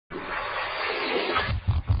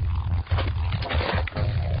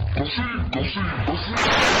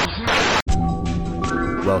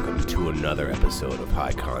Welcome to another episode of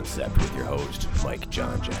High Concept with your host, Mike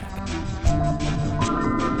John Jack.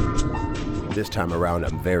 This time around,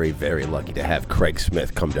 I'm very, very lucky to have Craig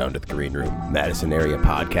Smith come down to the green room. Madison area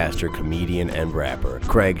podcaster, comedian, and rapper.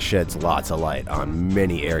 Craig sheds lots of light on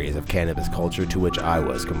many areas of cannabis culture to which I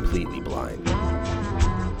was completely blind.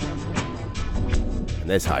 And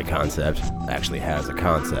this High Concept actually has a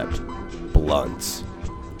concept: blunts.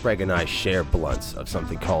 Craig and I share blunts of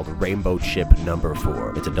something called Rainbow Chip No.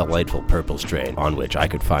 4. It's a delightful purple strain on which I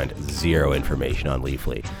could find zero information on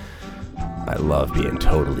Leafly. I love being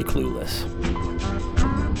totally clueless.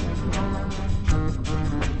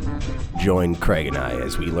 Join Craig and I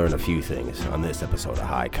as we learn a few things on this episode of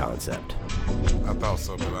High Concept. I thought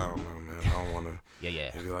so, but I don't know, man. I don't want to.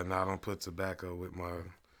 Yeah. Be like, I don't put tobacco with my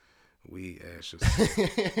weed ashes.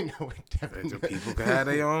 No, People can have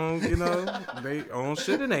their own, their own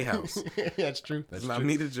shit in their house. Yeah, that's true. That's not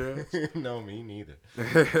me to judge. No, me neither.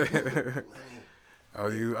 I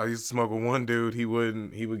used to smoke with one dude. He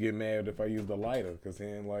would get mad if I used a lighter because he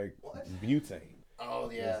didn't like butane. Oh,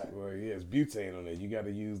 yeah. It's butane on it. You got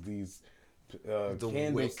to use these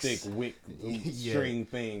candlestick wick string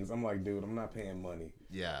things. I'm like, dude, I'm not paying money.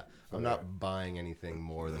 Yeah, I'm not buying anything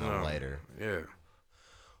more than a lighter. Yeah.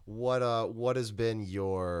 What has been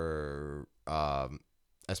your I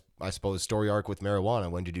suppose story arc with marijuana?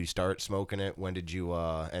 When did you start smoking it? When did you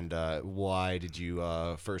and why did you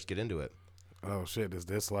first get into it? Oh shit, is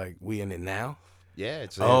this like we in it now? Yeah,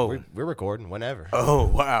 it's we're recording whenever. Oh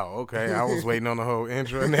wow, okay. I was waiting on the whole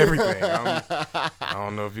intro and everything. I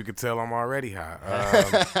don't know if you could tell I'm already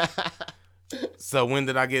high. So when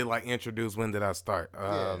did I get introduced? When did I start?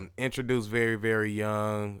 Introduced very, very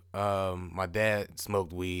young. My dad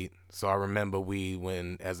smoked weed, so I remember weed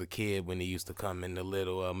as a kid when he used to come in the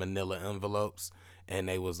little manila envelopes, and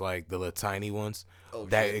they was like the little tiny ones. Oh,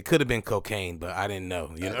 that shit. It could have been cocaine, but I didn't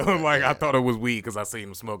know. I thought it was weed because I seen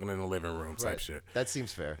him smoking in the living room type shit. That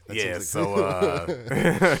seems fair.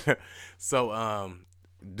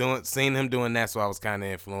 Seeing him doing that, so I was kind of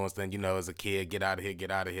influenced. And as a kid, get out of here.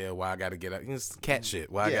 Why I gotta get out? It's cat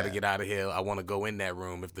shit. Why I gotta get out of here? I want to go in that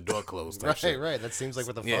room if the door closed. Right. That seems like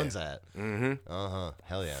what the fun's at. Mm-hmm.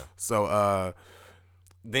 Hell yeah. So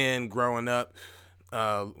then growing up,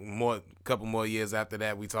 couple more years after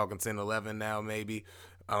that, we talking 10, 11 now maybe.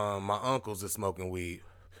 My uncles are smoking weed.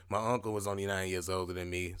 My uncle was only 9 years older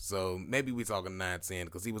than me, so maybe we talking 9, 10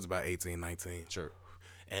 because he was about 18, 19. Sure.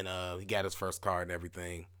 And he got his first car and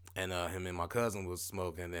everything. And him and my cousin was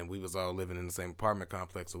smoking, and we was all living in the same apartment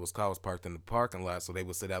complex. So his car was parked in the parking lot, so they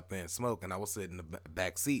would sit out there and smoke, and I would sit in the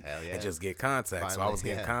back seat and just get contact. Finally, so I was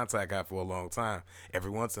getting contact out for a long time.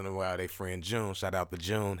 Every once in a while, they friend June, shout out to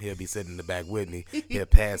June, he'll be sitting in the back with me. He'll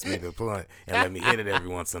pass me the blunt and let me hit it every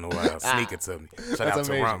once in a while, sneak it to me. Shout out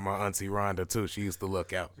to my auntie Rhonda, too. She used to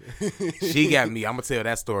look out. She got me. I'm going to tell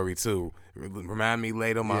that story, too. Remind me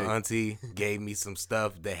later, my auntie gave me some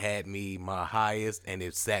stuff that had me my highest, and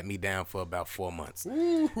it sat me down for about 4 months.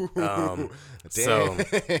 So 4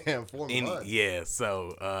 months. Yeah.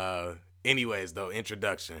 So, anyways, though,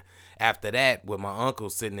 introduction. After that, with my uncle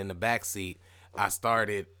sitting in the back seat, I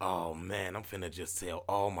started, oh man, I'm finna just tell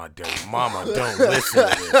all my dirty mama, don't listen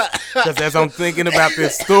to this. Because as I'm thinking about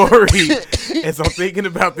this story,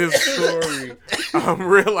 I'm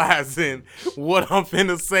realizing what I'm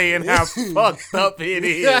finna say and how fucked up it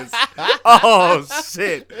is. Oh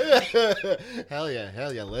shit. Hell yeah.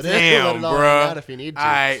 Let it all out if you need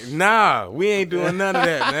to. Nah, we ain't doing none of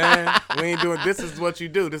that, man. We ain't doing, this is what you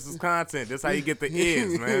do. This is content. This is how you get the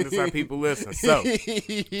ears, man. This is how people listen. So,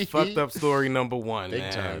 fucked up story number 1, Big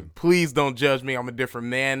man. time. Please don't judge me. I'm a different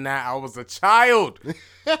man now. I was a child.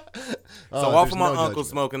 So off of my uncle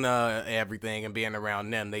smoking everything and being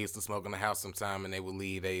around them, they used to smoke in the house sometime, and they would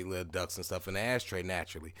leave their little ducks and stuff in the ashtray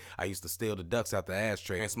naturally. I used to steal the ducks out the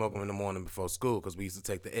ashtray and smoke them in the morning before school because we used to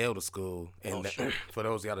take the L to school. And for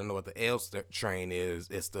those of y'all that know what the L train is,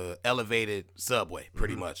 it's the elevated subway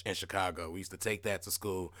pretty much in Chicago. We used to take that to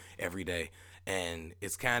school every day. And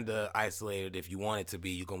it's kind of isolated. If you want it to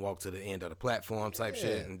be, you can walk to the end of the platform type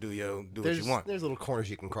shit and do what you want. There's little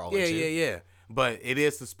corners you can crawl into. Yeah. But it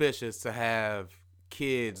is suspicious to have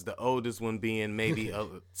kids, the oldest one being maybe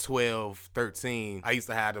 12, 13. I used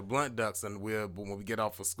to have the blunt ducks, and when we get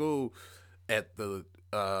off of school at the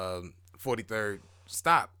 43rd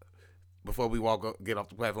stop, before we get off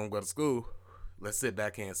the platform and go to school, let's sit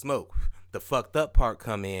back here and smoke. The fucked up part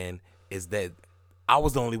come in is that I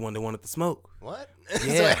was the only one that wanted to smoke. What?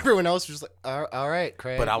 Yeah. So everyone else was like, all right,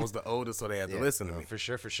 Craig. But I was the oldest, so they had to listen to me. For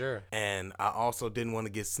sure. And I also didn't want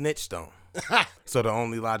to get snitched on. So the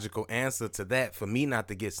only logical answer to that, for me not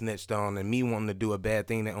to get snitched on and me wanting to do a bad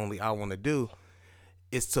thing that only I want to do,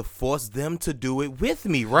 is to force them to do it with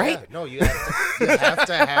me, right? Yeah, no, you have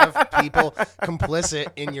to have people complicit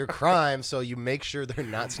in your crime so you make sure they're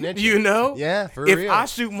not snitching. You know? Yeah, for if real. I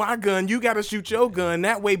shoot my gun, you got to shoot your gun.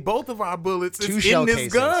 That way both of our bullets Two is shell in this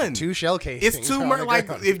casings. gun. 2 shell casings. It's too on much. the Like,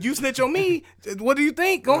 ground. if you snitch on me, what do you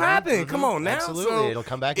think gonna happen? Come on now. Absolutely. So It'll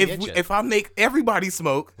come back and get you. if I make everybody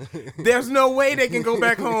smoke, there's no way they can go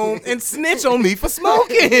back home and snitch on me for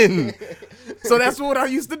smoking. So that's what I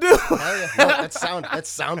used to do. Hell yeah. No, that's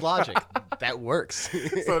sound logic. That works.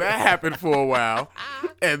 So that happened for a while,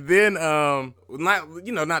 and then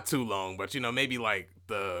not too long, but maybe like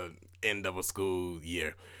the end of a school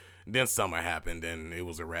year. Then summer happened, and it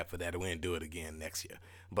was a wrap for that. We didn't do it again next year.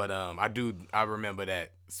 But I remember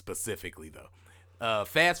that specifically though.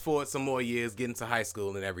 Fast forward some more years, getting to high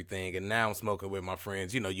school and everything, and now I'm smoking with my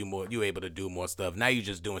friends. You able to do more stuff. Now you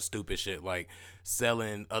just doing stupid shit like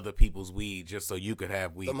selling other people's weed just so you could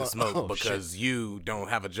have weed to smoke because you don't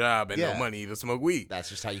have a job and no money to smoke weed. That's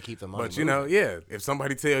just how you keep the money. But if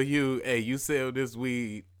somebody tell you, hey, you sell this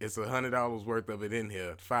weed, it's $100 worth of it in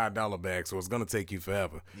here, $5 bag, so it's gonna take you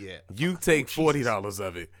forever. Yeah. You take $40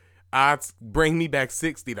 of it. Bring me back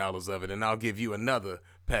 $60 of it, and I'll give you another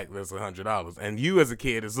pack that's $100. And you as a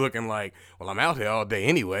kid is looking like, well, I'm out here all day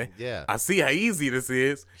anyway. Yeah. I see how easy this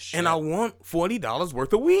is, and I want $40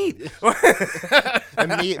 worth of weed.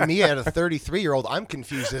 And me at a 33-year-old, I'm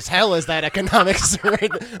confused as hell as that economics. Right?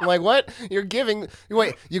 I'm like, what? You got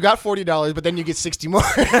 $40, but then you get 60 more.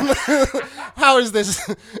 How is this?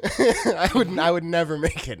 I would never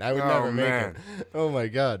make it. I would never make it. Oh my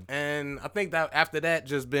God. And I think that after that,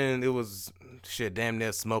 it was shit, damn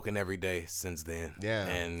near smoking every day since then. Yeah.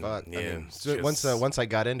 And fuck. yeah, I mean, once I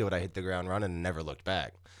got into it, I hit the ground running and never looked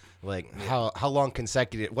back. Like how long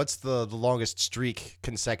consecutive? What's the longest streak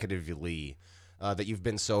consecutively that you've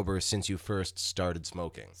been sober since you first started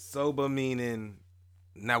smoking? Sober meaning,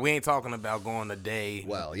 now we ain't talking about going a day,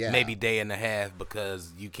 maybe day and a half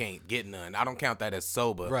because you can't get none. I don't count that as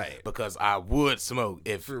sober, right? Because I would smoke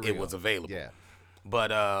if it was available. Yeah. But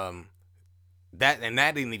that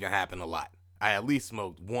didn't even happen a lot. I at least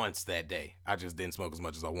smoked once that day. I just didn't smoke as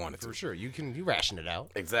much as I wanted to. For sure, you ration it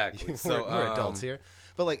out. Exactly. we're adults here,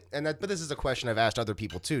 but this is a question I've asked other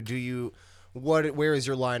people too. Where is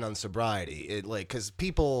your line on sobriety? Because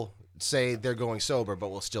people say they're going sober, but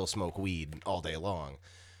will still smoke weed all day long.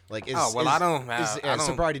 Is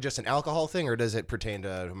sobriety just an alcohol thing, or does it pertain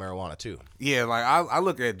to marijuana too? Yeah, like I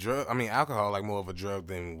look at alcohol like more of a drug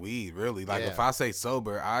than weed, really. Like if I say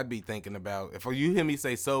sober, I'd be thinking about, if you hear me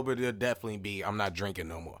say sober, there'll definitely be I'm not drinking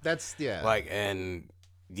no more. That's That's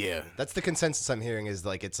the consensus I'm hearing is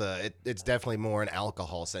like it's definitely more an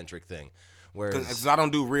alcohol centric thing. Because I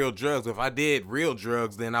don't do real drugs. If I did real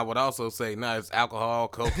drugs, then I would also say, it's alcohol,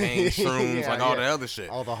 cocaine, shrooms, all the other shit.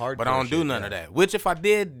 All the hard. But I don't do none of that. Which, if I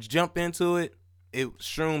did jump into it,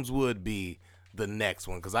 shrooms would be the next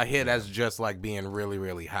one, because I hear that's just like being really,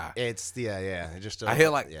 really high. It's I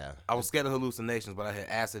hear I was scared of hallucinations, but I hear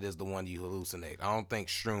acid is the one you hallucinate. I don't think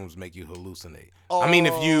shrooms make you hallucinate. I mean,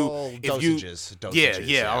 if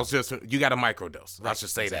dosages, I was just, you got to microdose. Let's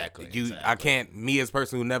just say that. I can't, me as a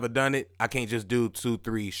person who never done it, I can't just do 2-3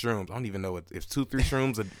 shrooms. I don't even know if 2-3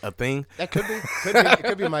 shrooms a thing. That could be it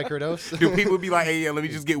could be a microdose. Do people be like, hey, let me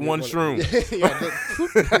just get one shroom? It's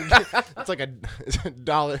like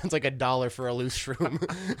 $1. It's like $1 for a loose shroom.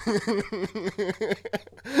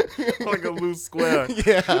 Like a loose square.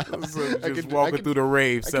 Yeah. So just walking through the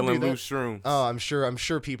rave selling loose shrooms. Oh, I'm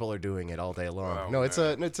sure people are doing it all day long. Oh, no, man.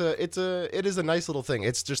 it is a nice little thing.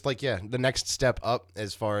 It's just like the next step up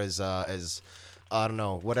as far as I don't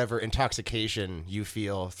know, whatever intoxication you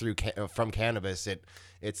feel from cannabis.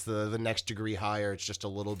 It's the next degree higher. It's just a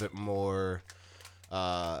little bit more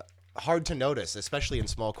hard to notice, especially in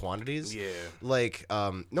small quantities. Yeah. Like,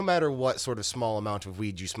 no matter what sort of small amount of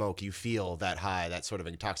weed you smoke, you feel that high, that sort of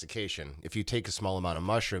intoxication. If you take a small amount of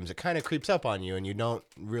mushrooms, it kind of creeps up on you, and you don't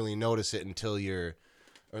really notice it until you're,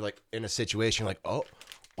 or like in a situation like, oh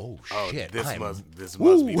shit, this must be the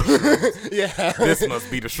shrooms. Yeah. This must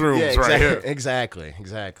be the shrooms right here. Exactly.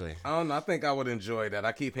 I don't know. I think I would enjoy that.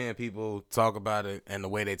 I keep hearing people talk about it, and the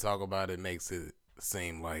way they talk about it makes it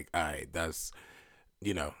seem like, all right,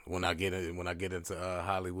 you know, when I get into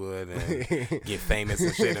Hollywood and get famous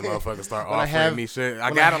and shit, and motherfuckers start offering me shit, I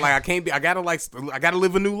gotta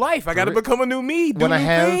live a new life. I gotta become a new me. When I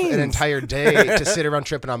have things. an entire day to sit around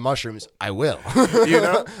tripping on mushrooms, I will. You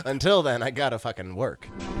know. Until then, I gotta fucking work.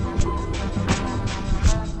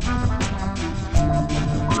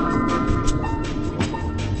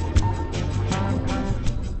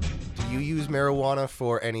 Marijuana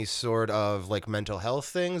for any sort of like mental health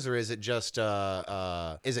things, or is it just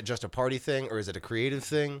a party thing, or is it a creative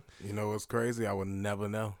thing? You know what's crazy? I would never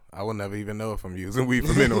know. I would never even know if I'm using weed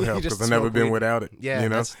for mental health because I've never been without it. Yeah, you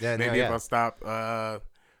know. Maybe if I stop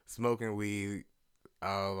smoking weed,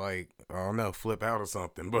 I'll I don't know, flip out or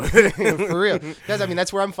something. But for real, guys, I mean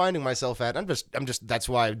that's where I'm finding myself at. I'm just that's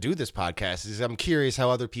why I do this podcast. Is I'm curious how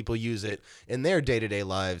other people use it in their day-to-day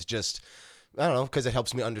lives. Just I don't know, because it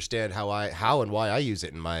helps me understand how and why I use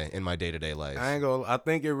it in my day-to-day life. I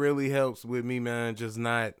think it really helps with me, man, just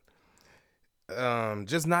not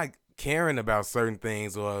caring about certain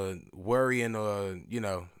things or worrying or, you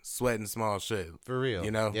know, sweating small shit. For real.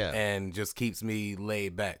 You know? Yeah. And just keeps me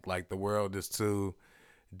laid back. Like the world is too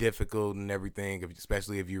difficult and everything,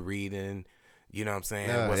 especially if you're reading, you know what I'm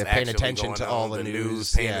saying? What's paying actually attention going to on, all the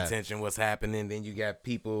news, paying attention what's happening. Then you got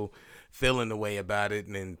people feeling the way about it,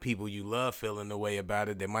 and then people you love feeling the way about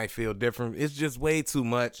it. They might feel different. It's just way too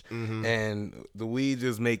much, and the weed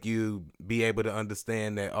just make you be able to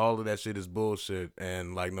understand that all of that shit is bullshit.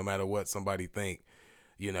 And like, no matter what somebody think,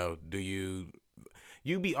 you know,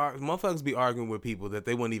 motherfuckers be arguing with people that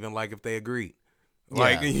they wouldn't even like if they agreed.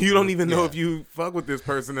 Like, you don't even know if you fuck with this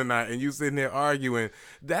person or not, and you sitting there arguing.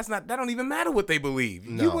 That don't even matter what they believe.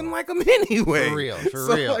 No. You wouldn't like them anyway. For real. Like,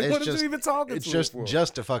 it's what are you even talking it's to just for?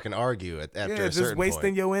 just to fucking argue after a certain point. just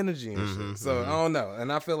wasting your energy and shit. So I don't know.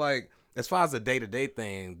 And I feel like as far as a day-to-day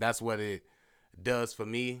thing, that's what it does for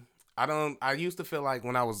me. I used to feel like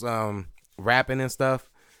when I was rapping and stuff,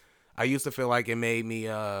 I used to feel like it made me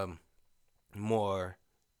more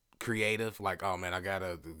creative. Like, oh man, I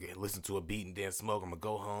gotta listen to a beat and then smoke. I'm gonna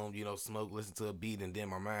go home, you know, smoke, listen to a beat, and then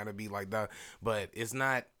my mind will be like that. But it's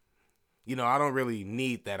not, you know, I don't really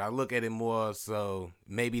need that. I look at it more so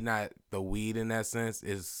maybe not the weed in that sense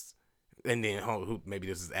is, and then maybe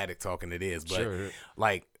this is addict talking, it is, but sure.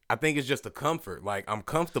 Like I think it's just a comfort. Like, I'm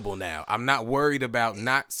comfortable now. I'm not worried about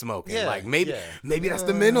not smoking. Yeah, like maybe that's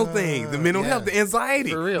the mental thing, the mental health, the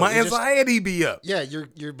anxiety. For real. My anxiety be up. Yeah,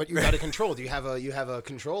 but you got it controlled. You have a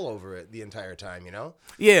control over it the entire time, you know?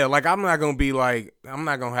 Yeah, like I'm not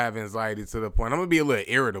gonna have anxiety to the point. I'm gonna be a little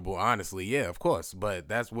irritable, honestly. Yeah, of course. But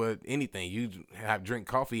that's what anything. You drink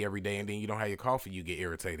coffee every day and then you don't have your coffee, you get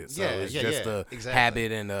irritated. So it's just a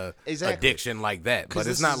habit and a addiction like that. But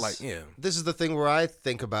it's not like This is the thing where I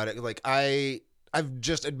think about it. Like I've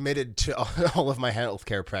just admitted to all of my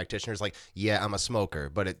healthcare practitioners, like, yeah, I'm a smoker,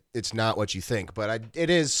 but it's not what you think. But it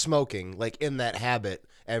is smoking, like in that habit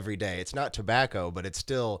every day. It's not tobacco, but it's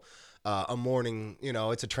still a morning, you know,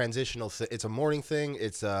 it's a transitional it's a morning thing.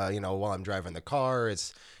 It's you know, while I'm driving the car,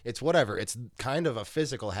 it's whatever. It's kind of a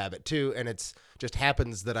physical habit too, and it's just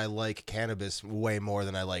happens that I like cannabis way more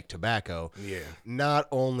than I like tobacco. Yeah. Not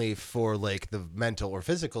only for like the mental or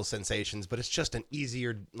physical sensations, but it's just an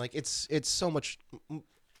easier, like it's so much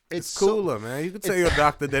it's cooler, man. You can tell your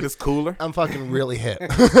doctor that it's cooler. I'm fucking really hip.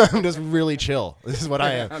 I'm just really chill. This is what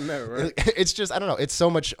I am. I know, right? It's just, I don't know. It's so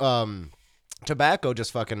much tobacco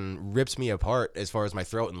just fucking rips me apart as far as my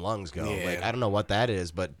throat and lungs go. Yeah. Like, I don't know what that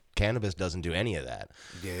is, but cannabis doesn't do any of that.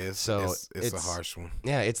 Yeah, it's a harsh one.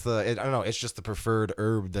 Yeah, I don't know. It's just the preferred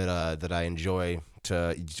herb that I enjoy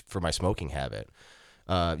for my smoking habit.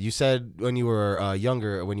 You said when you were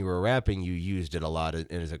younger, when you were rapping, you used it a lot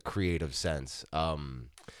as a creative sense. Yeah,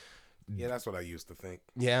 that's what I used to think.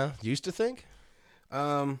 Yeah, used to think?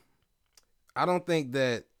 I don't think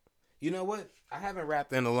that, you know what? I haven't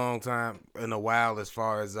rapped in a while as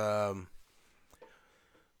far as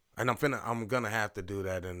and I'm gonna have to do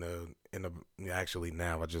that in the actually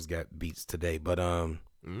now I just got beats today, but new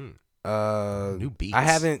beats. I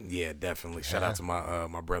haven't. Yeah, definitely. Shout out to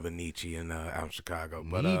my brother Nietzsche out in Chicago.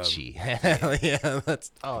 But Nietzsche, hell yeah,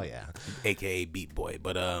 AKA Beat Boy.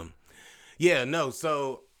 But yeah, no.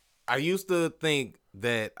 So I used to think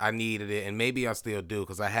that I needed it, and maybe I still do,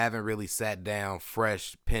 because I haven't really sat down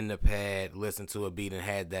fresh, pen to pad, listened to a beat and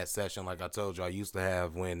had that session like I told you I used to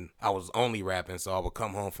have when I was only rapping. So I would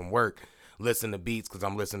come home from work, listen to beats, because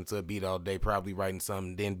I'm listening to a beat all day, probably writing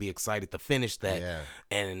something, then be excited to finish that. Yeah.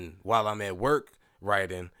 And while I'm at work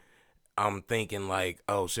writing, I'm thinking like,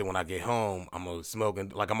 oh shit, when I get home, I'm gonna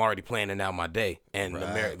smoking, like I'm already planning out my day, and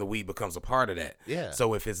the weed becomes a part of that. Yeah.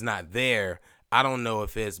 So if it's not there, I don't know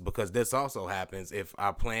if it's because this also happens if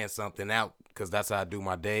I plan something out because that's how I do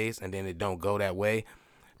my days, and then it don't go that way,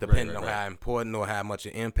 depending on right. how important or how much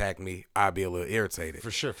it impact me, I'll be a little irritated. For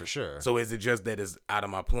sure. So is it just that it's out of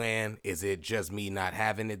my plan? Is it just me not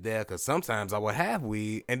having it there? Because sometimes I will have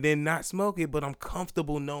weed and then not smoke it, but I'm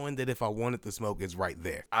comfortable knowing that if I wanted to smoke, it's right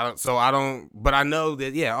there. But I know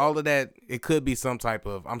that, yeah, all of that, it could be some type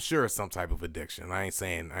of, I'm sure it's some type of addiction. I ain't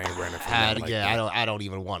running from that. Like that. I don't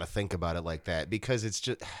even want to think about it like that, because it's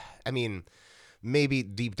just, I mean, maybe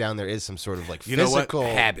deep down there is some sort of like physical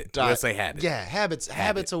habit. Let's say habit. Yeah,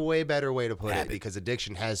 habit's a way better way to put it, because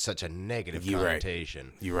addiction has such a negative You're connotation.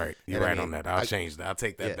 Right. You're right. You're right on that. I'll change that. I'll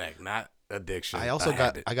take that back. Not addiction. I also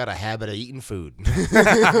got a habit of eating food.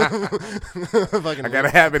 I got a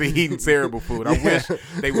habit of eating terrible food. I wish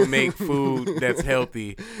they would make food that's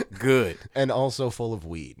healthy good and also full of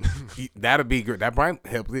weed. That'd be good. That might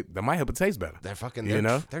help it taste better.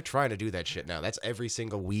 They're trying to do that shit now. That's every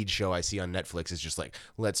single weed show I see on Netflix is just like,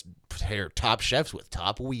 let's pair top chefs with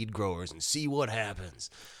top weed growers and see what happens.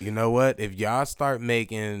 You know what? If y'all start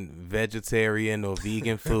making vegetarian or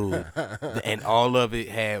vegan food and all of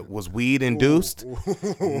it was weed induced,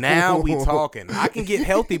 now we talking. I can get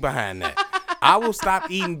healthy behind that. I will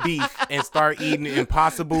stop eating beef and start eating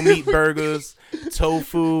Impossible Meat burgers,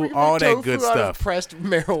 tofu, all that good stuff. Pressed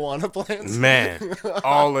marijuana plants. Man,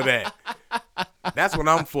 all of that. That's what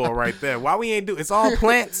I'm for right there. Why we ain't do? It's all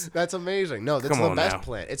plants. That's amazing. No, that's the best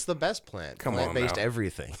plant. It's the best plant. Come on, plant-based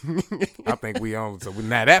everything. I think we own. So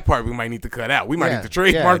now that part we might need to cut out. We might need to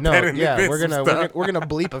trademark that. We're gonna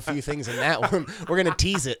bleep a few things in that one. We're gonna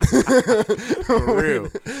tease it. For real.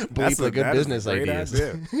 Bleep the good business ideas.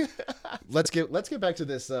 Let's get back to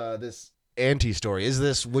this this Auntie story. Is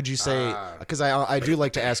this? Would you say? Because I do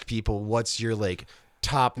like to ask people, what's your like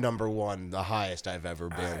top number one, the highest I've ever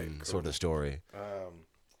been, cool. sort of story.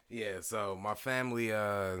 Yeah, so my family,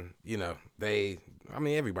 everybody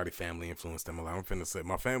family influenced them a lot. I'm finna say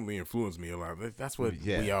my family influenced me a lot. That's what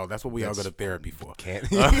we all go to therapy for. Can't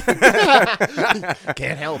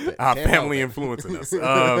help it. Our family influencing us.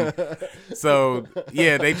 So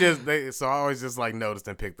yeah, so I always just like noticed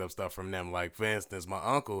and picked up stuff from them. Like for instance, my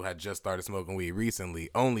uncle had just started smoking weed recently,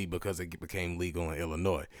 only because it became legal in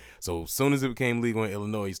Illinois. So as soon as it became legal in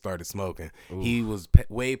Illinois, he started smoking. Ooh. He was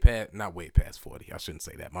not way past 40. I shouldn't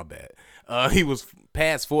say that. My bad. He was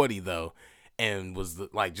past 40 though. And was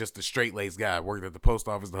like just a straight-laced guy. Worked at the post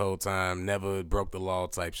office the whole time, never broke the law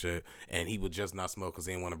type shit. And he would just not smoke because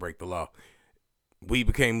he didn't want to break the law. Weed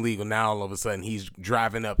became legal. Now all of a sudden he's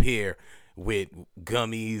driving up here with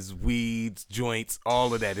gummies, weeds, joints,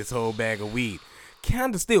 all of that. His whole bag of weed.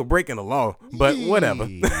 Kind of still breaking the law, but whatever.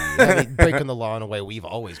 Breaking the law in a way we've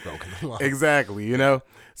always broken the law. Exactly,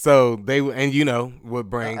 So they would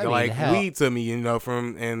bring weed to me,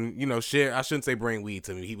 share. I shouldn't say bring weed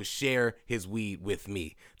to me. He would share his weed with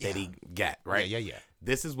me that he got, right? Yeah.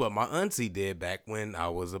 This is what my auntie did back when I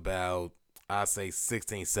was about, I'd say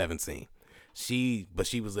 16, 17. She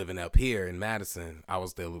was living up here in Madison. I was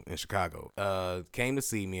still in Chicago. Came to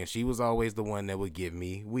see me, and she was always the one that would give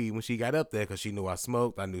me weed when she got up there because she knew I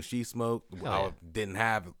smoked. I knew she smoked.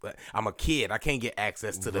 I'm a kid. I can't get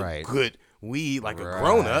access to the good weed like a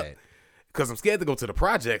grown up because I'm scared to go to the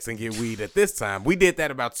projects and get weed at this time. We did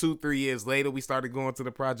that about 2-3 years later. We started going to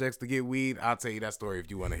the projects to get weed. I'll tell you that story if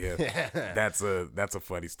you want to hear. That's a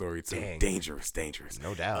funny story too. Dang. Dangerous.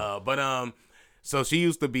 No doubt. So she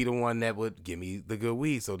used to be the one that would give me the good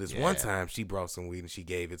weed. So this one time she brought some weed and she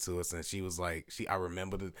gave it to us, and she was like, I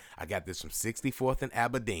remember I got this from 64th and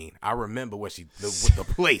Aberdeen. I remember what the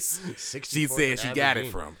place she said she got it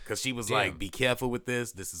from, because she was like, be careful with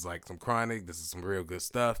this. This is like some chronic. This is some real good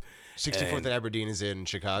stuff. 64th and Aberdeen is in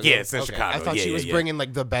Chicago. Yeah, it's in Chicago. I thought she was bringing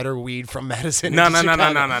like the better weed from Madison. No. She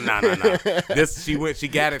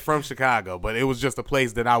got it from Chicago, but it was just a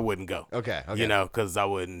place that I wouldn't go. Okay. Because I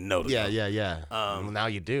wouldn't know. Yeah. Well, now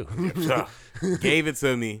you do. So gave it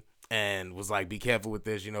to me and was like, be careful with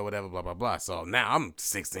this, whatever, blah, blah, blah. So now I'm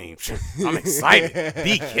 16. I'm excited.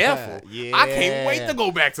 Be careful. Yeah. I can't wait to go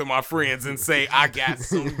back to my friends and say, I got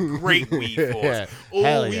some great weed for us.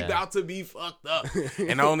 Oh, we about to be fucked up.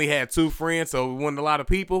 And I only had 2 friends, so we wasn't a lot of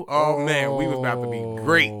people. Oh, man, we was about to be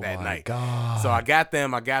great that night. God. So I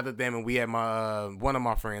gathered them, and we had my one of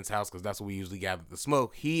my friends' house, because that's what we usually gathered to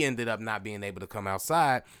smoke. He ended up not being able to come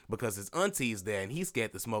outside because his auntie's there, and he's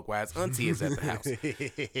scared to smoke while his auntie is at the house.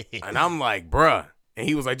 And I'm like, bruh. And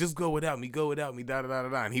he was like, just go without me,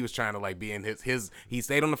 da-da-da-da-da. And he was trying to, like, be in he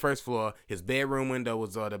stayed on the first floor. His bedroom window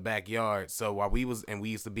was the backyard. So while we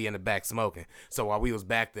used to be in the back smoking. So while we was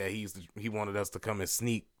back there, he wanted us to come and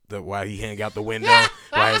sneak while he hang out the window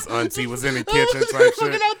while his auntie was in the kitchen type shit.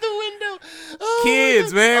 Looking out the window. Oh,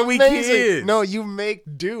 kids, man. We Amazing. kids. No, you make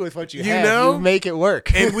do with what you You have. know? You make it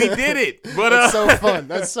work. And we did it. But That's so fun.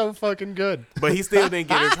 That's so fucking good. But he still didn't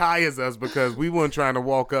get as high as us because we weren't trying to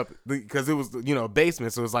walk up because it was, a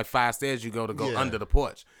basement, so it was like 5 stairs you go Yeah. under the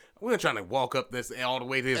porch. We weren't trying to walk up this all the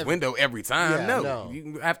way to his window every time. Yeah, no.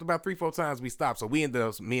 no. After about 3-4 times we stopped. So we ended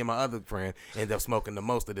up, me and my other friend ended up smoking the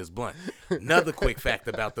most of this blunt. Another quick fact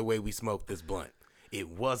about the way we smoked this blunt. It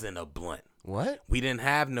wasn't a blunt. What? We didn't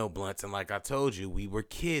have no blunts, and like I told you, we were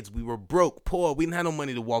kids. We were broke, poor. We didn't have no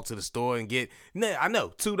money to walk to the store and get. I know,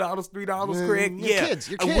 $2, $3, Craig. You're Yeah, kids.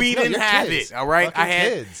 You're kids. we No, didn't you're have kids. it. All right, Fucking I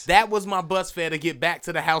had kids. that was my bus fare to get back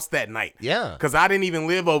to the house that night. Yeah. Cause I didn't even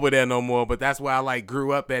live over there no more, but that's where I like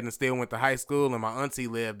grew up at and still went to high school, and my auntie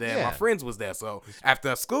lived there. Yeah. My friends was there, so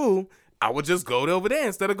after school, I would just go over there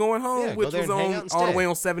instead of going home, Yeah, go which there was and hang on out and all the stay. way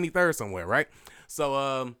on 73rd somewhere, right?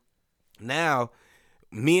 So now.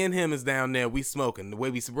 Me and him is down there. We smoking. The way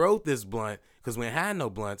we wrote this blunt, because we ain't had no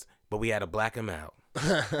blunts, but we had to black them out.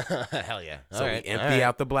 Hell yeah. So we empty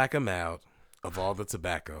out the black them out of all the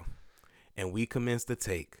tobacco, and we commenced to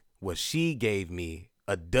take what she gave me,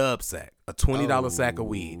 a dub sack, a $20 sack of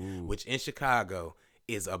weed, which in Chicago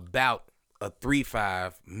is about a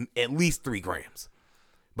 3.5, at least 3 grams.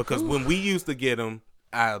 Because when we used to get them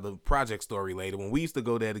out of the project store related, when we used to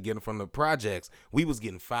go there to get them from the projects, we was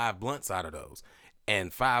getting 5 blunts out of those.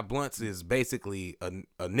 And 5 blunts is basically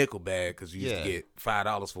a nickel bag because you used to get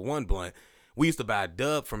 $5 for 1 blunt. We used to buy a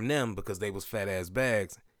dub from them because they was fat ass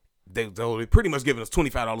bags. They pretty much giving us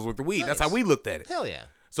 $25 worth of weed. Nice. That's how we looked at it. Hell yeah.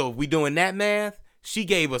 So if we doing that math, she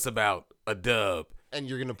gave us about a dub. And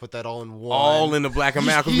you're gonna put that all in one. All in the black and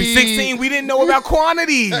mild because we 16. We didn't know about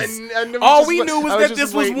quantities. And All we knew was that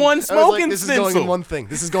this was one smoking This is stencil. going in one thing.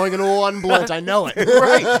 This is going in one blunt. I know it.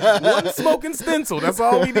 Right, one smoking stencil. That's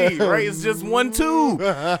all we need, right? It's just one tube.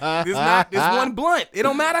 It's one blunt. It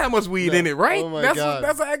don't matter how much weed in it, right? Oh my that's God.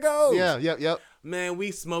 That's how it goes. Yeah. Yep. Man,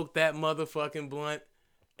 we smoked that motherfucking blunt,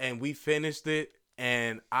 and we finished it,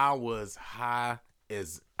 and I was high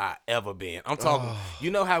as I ever been. I'm talking.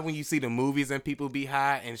 You know how when you see the movies and people be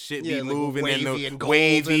high and shit be like moving wavy and and the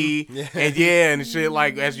wavy golden. and shit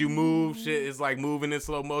like as you move, shit is like moving in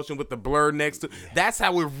slow motion with the blur next to. That's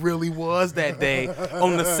how it really was that day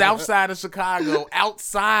on the south side of Chicago,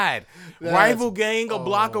 outside. Rival gang a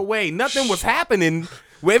block away. Nothing was happening.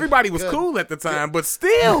 Well, everybody was cool at the time, but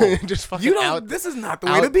still, Just fucking you don't. out- This is not the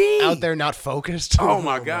way to be Out there, not focused. Oh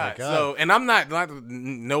my god! So, and I'm not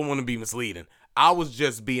no one to be misleading. I was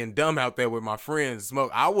just being dumb out there with my friends. Smoke.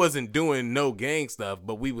 I wasn't doing no gang stuff,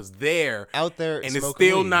 but we was there Out there, and it's smoking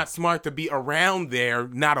still weed. not smart to be around there,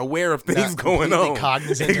 not aware of things Not going completely on.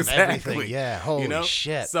 cognizant of everything. Yeah, holy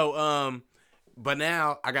shit. So, but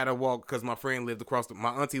now I gotta walk because my friend lived my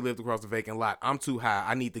auntie lived across the vacant lot. I'm too high.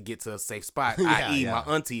 I need to get to a safe spot, i.e. yeah.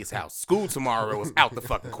 my auntie's house. School tomorrow is out the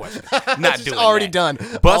fucking question. Not It's doing already that. done.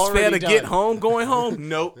 Bus Already fare to get done. home, going home?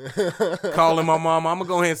 Nope. Calling my mom. I'm gonna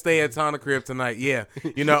go ahead and stay at Tana crib tonight. Yeah.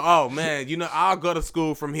 Oh man, I'll go to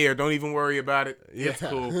school from here. Don't even worry about it. It's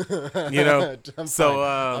cool. I'm So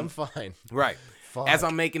fine. I'm fine. right. Fuck. As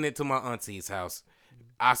I'm making it to my auntie's house,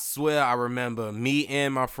 I swear I remember me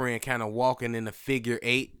and my friend kind of walking in a figure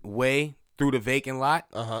 8 way through the vacant lot.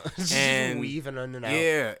 And weaving in and out.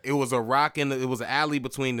 yeah, it was a rock it was an alley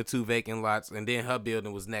between the 2 vacant lots, and then her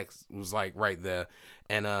building was next. It was like right there,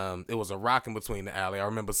 and it was a rock in between the alley. I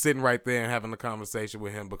remember sitting right there and having a conversation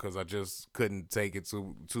with him because I just couldn't take it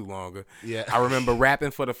too longer. Yeah. I remember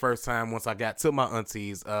rapping for the first time once I got to my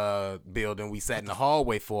auntie's building. We sat in the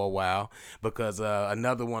hallway for a while because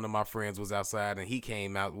another one of my friends was outside, and he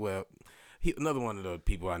came out. Well, another one of the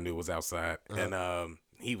people I knew was outside, and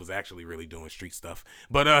he was actually really doing street stuff.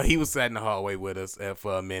 But he was sat in the hallway with us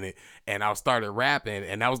for a minute, and I started rapping,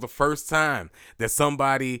 and that was the first time that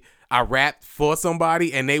I rapped for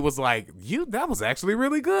somebody, and they was like, that was actually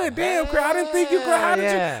really good. Damn, Craig, I didn't think you could. How did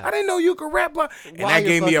Yeah. you? I didn't know you could rap. And While that you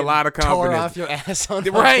gave me a fucking lot of Tore confidence. off your ass on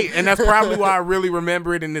Right, and that's probably why I really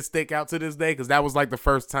remember it and it stick out to this day, because that was like the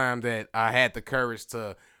first time that I had the courage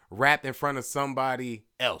to rap in front of somebody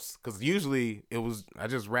else, because usually I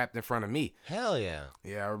just rapped in front of me. Hell yeah.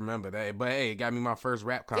 Yeah, I remember that. But hey, it got me my first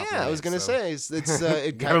rap compliment. Yeah, I was gonna say it's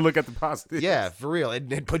it Gotta look at the positives. Yeah, for real.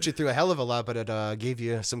 It put you through a hell of a lot, but it gave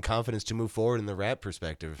you some confidence to move forward in the rap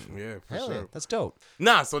perspective. Yeah, for Hell sure. yeah, that's dope.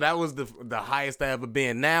 Nah, so that was the highest I ever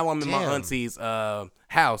been. Now I'm in my Damn. auntie's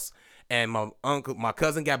house, and my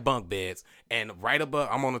cousin got bunk beds, and right above,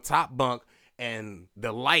 I'm on the top bunk, and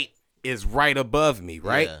the light is right above me,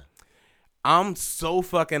 right? Yeah. I'm so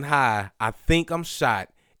fucking high, I think I'm shot,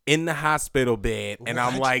 in the hospital bed, and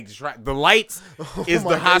I'm What? like, the lights is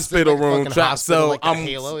my the God, hospital it's like room. fucking hospital, So like the I'm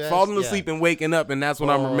Halo, yes? falling Yeah. asleep and waking up, and that's what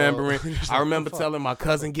I'm remembering. Just I like, remember fuck. telling my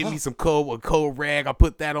cousin, "Give me some cold rag." I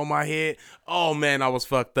put that on my head. Oh man, I was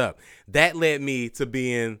fucked up. That led me to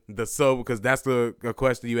being the sober, because that's the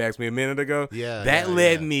question you asked me a minute ago. Yeah, that yeah,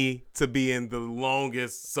 led yeah. me to being the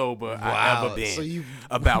longest sober I Wow. ever been. So you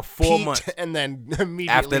about 4 peaked months. and then immediately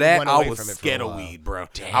After that, went I away was from it for a scared of while. weed, bro.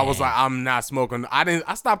 Dang. I was like, I'm not smoking. I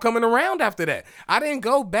stopped coming around after that. I didn't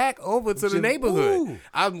go back over to the neighborhood. Ooh.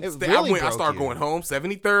 I really broke started you. going home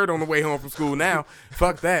 73rd on the way home from school now.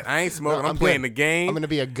 Fuck that. I ain't smoking. I'm playing good. the game. I'm gonna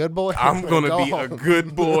be a good boy. I'm gonna go be a home.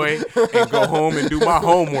 good boy and go home and do my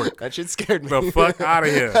homework. That shit scared me. The fuck out of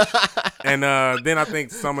here. And then I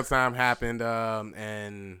think summertime happened,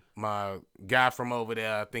 and my guy from over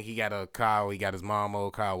there, I think he got a car, he got his mom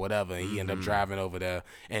old car, whatever, and he ended up driving over there.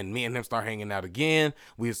 And me and him start hanging out again.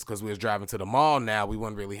 Because we was driving to the mall now. We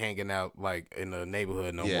wasn't really hanging out like in the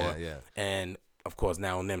neighborhood no more. Yeah. And of course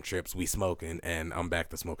now on them trips we smoking, and I'm back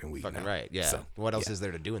to smoking weed Fucking now. right. Yeah. So, What else is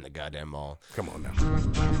there to do in the goddamn mall? come on now.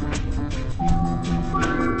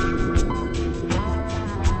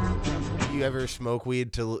 Do you ever smoke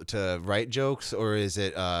weed to write jokes, or is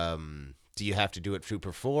it do you have to do it to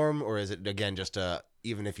perform, or is it again just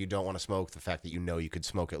even if you don't want to smoke, the fact that you know you could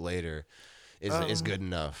smoke it later is good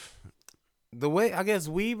enough? The way, I guess,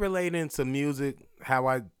 we relating to music, how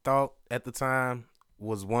I thought at the time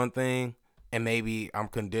was one thing, and maybe I'm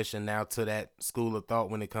conditioned now to that school of thought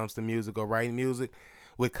when it comes to music or writing music.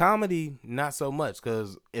 With comedy, not so much,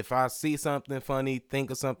 because if I see something funny,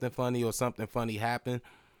 think of something funny, or something funny happen,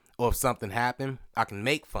 or if something happened, I can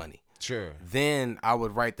make funny. Sure. Then I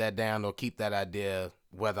would write that down or keep that idea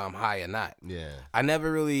whether I'm high or not. Yeah. I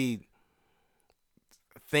never really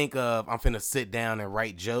think of, I'm finna sit down and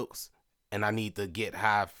write jokes and I need to get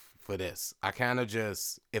high for this. I kind of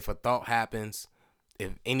just, if a thought happens,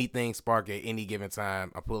 if anything spark at any given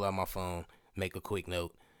time, I pull out my phone, make a quick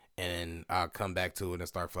note, and I'll come back to it and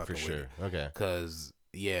start fucking For with sure. it. Okay. Cause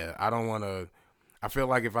yeah, I don't want to. I feel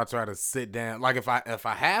like if I try to sit down, like if I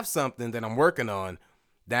have something that I'm working on,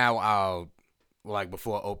 now I'll, like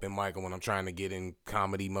before open mic or when I'm trying to get in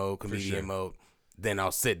comedy mode, comedian mode, then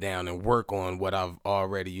I'll sit down and work on what I've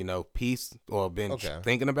already, pieced or been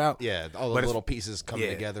thinking about. Yeah, all the little pieces come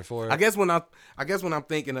together for it. I guess when I'm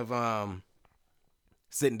thinking of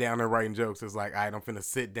sitting down and writing jokes, it's like, all right, I'm finna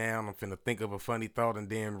sit down, I'm finna think of a funny thought and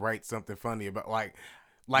then write something funny about like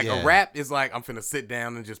a rap is like, I'm finna sit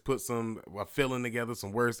down and just put a feeling together,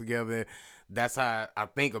 some words together. That's how I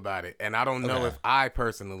think about it. And I don't know if I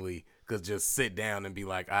personally could just sit down and be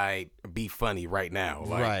like, be funny right now.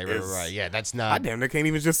 Like, right. Yeah, that's not. I damn near can't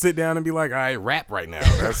even just sit down and be like, rap right now.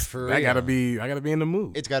 That's I gotta be in the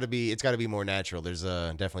mood. It's gotta be more natural. There's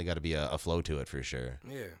definitely gotta be a flow to it for sure.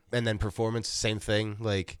 Yeah. And then performance, same thing.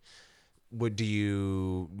 Like, do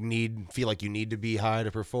you feel like you need to be high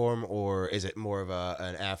to perform, or is it more of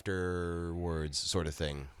an afterwards sort of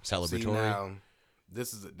thing, celebratory? See, now,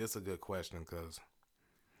 this is a good question, because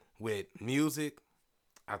with music,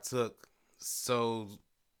 I took so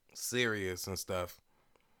serious and stuff,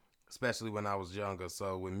 especially when I was younger.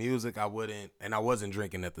 So with music, I wasn't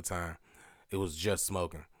drinking at the time. It was just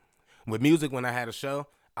smoking. With music, when I had a show,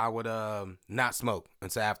 I would not smoke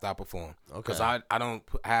until after I perform. Because I don't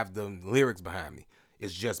have the lyrics behind me.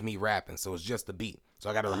 It's just me rapping, so it's just the beat. So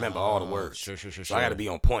I got to remember all the words. Sure. So I got to be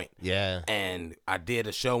on point. Yeah. And I did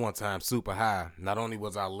a show one time, super high. Not only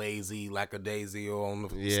was I lazy, lackadaisical on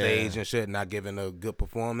the stage and shit, not giving a good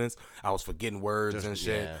performance, I was forgetting words and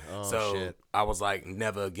shit. Yeah. Oh, so shit. I was like,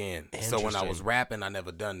 never again. So when I was rapping, I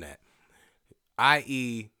never done that.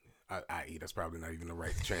 I.e., that's probably not even the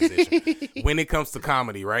right transition. When it comes to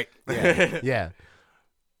comedy, right? Yeah.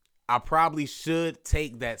 I probably should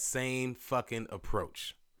take that same fucking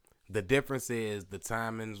approach. The difference is the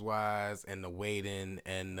timings wise and the waiting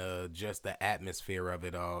and just the atmosphere of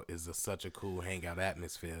it all is such a cool hangout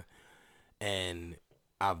atmosphere. And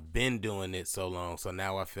I've been doing it so long, so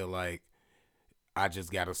now I feel like I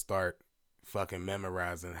just got to start fucking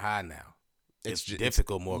memorizing high now. It's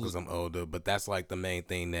difficult more because I'm older, but that's like the main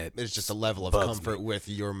thing that it's just a level of comfort with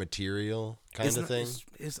your material kind of thing.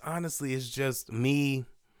 It's honestly, it's just me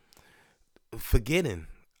forgetting.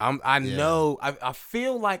 I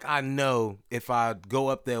feel like I know if I go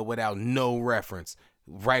up there without no reference,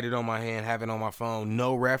 write it on my hand, have it on my phone,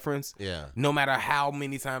 no reference. Yeah. No matter how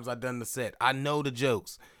many times I've done the set, I know the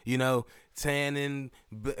jokes. Tannin,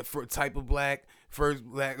 for type of black, first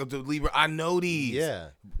black, the Libra. I know these. Yeah.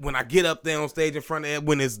 When I get up there on stage in front of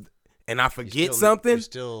everyone, and I forget You're something.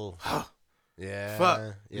 still. Yeah.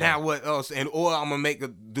 Fuck. Yeah. Now what else? Or I'm gonna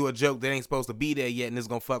do a joke that ain't supposed to be there yet, and it's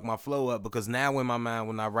gonna fuck my flow up because now in my mind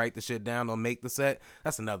when I write the shit down or make the set,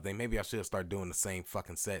 that's another thing. Maybe I should start doing the same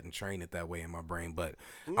fucking set and train it that way in my brain. But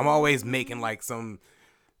I'm always making like some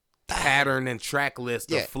pattern and track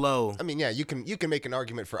list of flow. I mean, yeah, you can make an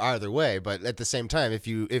argument for either way, but at the same time, if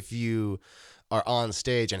you are on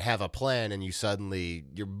stage and have a plan and you suddenly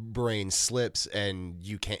your brain slips and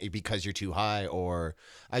you can't because you're too high, or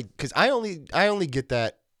because I only get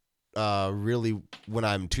that really when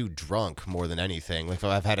I'm too drunk more than anything. Like if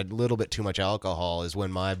I've had a little bit too much alcohol is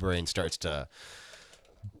when my brain starts to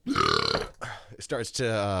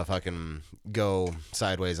fucking go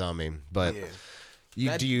sideways on me. But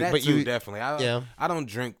definitely. I don't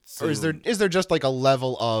drink. Or is there just like a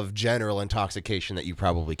level of general intoxication that you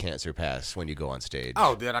probably can't surpass when you go on stage?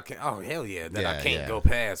 Oh, that I can. Oh, hell yeah, that I can't yeah. go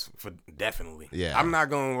past for definitely. Yeah. I'm not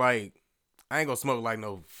gonna like. I ain't gonna smoke like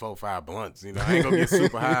no 4-5 blunts. You know, I ain't gonna get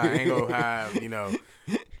super high. I ain't gonna have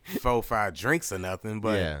 4-5 drinks or nothing.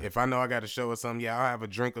 But if I know I got a show or something, I'll have a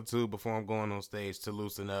drink or two before I'm going on stage to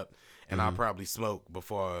loosen up. And I'll probably smoke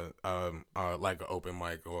before, like an open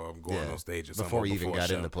mic or I'm going on stage or something. Before you even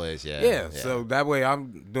got in the place, yeah. So that way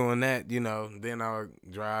I'm doing that, then I'll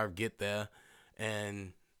drive, get there,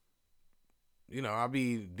 and, I'll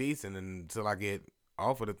be decent until I get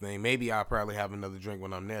off of the thing. Maybe I'll probably have another drink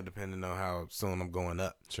when I'm there, depending on how soon I'm going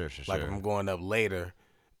up. Sure. Like if I'm going up later,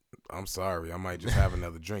 I'm sorry, I might just have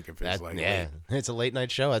another drink if it's late. It's a late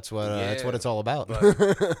night show. That's what it's all about.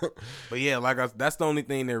 But yeah, that's the only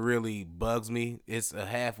thing that really bugs me. It's a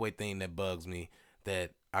halfway thing that bugs me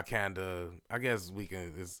that I guess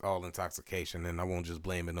it's all intoxication, and I won't just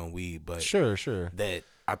blame it on weed, but sure. That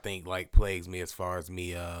I think like plagues me as far as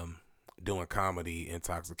me doing comedy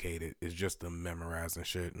intoxicated is just the memorizing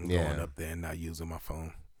shit and going up there and not using my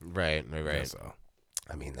phone. Right. That's all.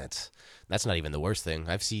 I mean, that's not even the worst thing.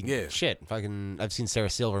 I've seen I've seen Sarah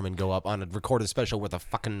Silverman go up on a recorded special with a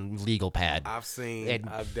fucking legal pad.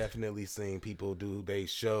 I've definitely seen people do they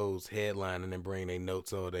shows headline and then bring their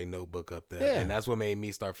notes or their notebook up there. And that's what made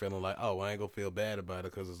me start feeling like, oh, I ain't gonna feel bad about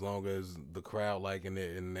it because as long as the crowd liking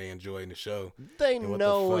it and they enjoying the show, they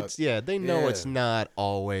know it's not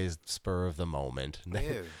always spur of the moment.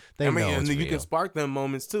 And you can spark them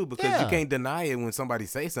moments too because you can't deny it when somebody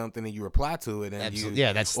say something and you reply to it and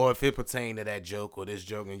or if it pertain to that joke or this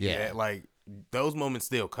joke and like those moments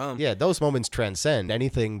still come. Yeah, those moments transcend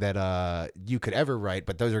anything that you could ever write,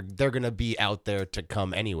 but they're gonna be out there to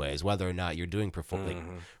come anyways, whether or not you're doing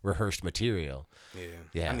rehearsed material.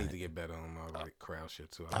 Yeah. I need to get better on my like crowd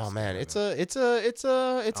shit too. Oh man, I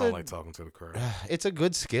don't like talking to the crowd. It's a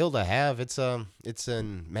good skill to have.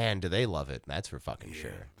 Man, do they love it? That's for fucking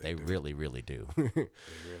sure. They really, really do. They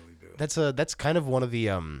really do. That's kind of one of the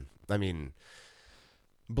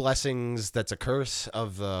blessings that's a curse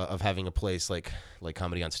of having a place like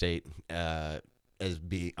Comedy on State as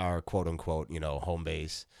be our quote unquote home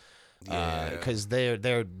base. Because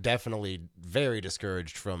they're definitely very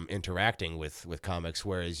discouraged from interacting with comics,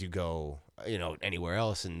 whereas you go anywhere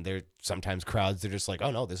else and there sometimes crowds they're just like, oh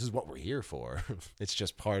no, this is what we're here for. It's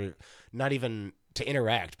just part of, not even to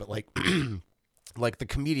interact, but like like the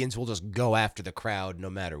comedians will just go after the crowd no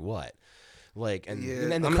matter what. Like and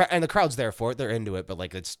the crowd's there for it, they're into it, but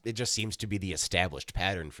like it just seems to be the established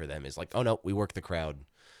pattern for them is like, oh no, we work the crowd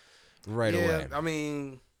right away. I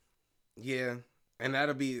mean, and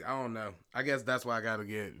that'll be, I don't know. I guess that's why I got to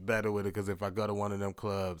get better with it, because if I go to one of them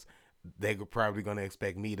clubs, they're probably going to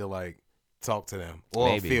expect me to, like, talk to them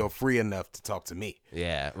or feel free enough to talk to me.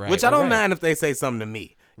 Yeah, right. Which I don't mind if they say something to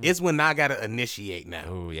me. It's when I got to initiate now.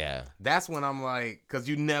 Oh, yeah. That's when I'm like, because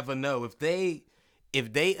you never know. If they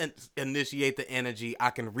initiate the energy,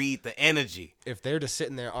 I can read the energy. If they're just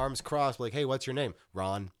sitting there, arms crossed, like, hey, what's your name?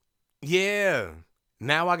 Ron. Yeah.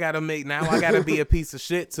 Now I gotta be a piece of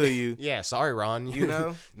shit to you. Yeah, sorry, Ron.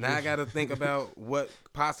 Now I gotta think about what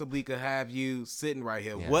possibly could have you sitting right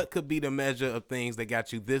here. Yeah. What could be the measure of things that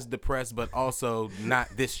got you this depressed, but also not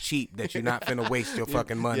this cheap that you're not finna waste your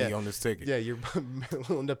fucking money on this ticket? Yeah, you're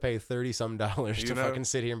willing to pay $30-some to fucking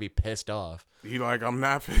sit here and be pissed off. You like, I'm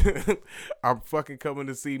fucking coming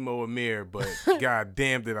to see Mo Amir, but god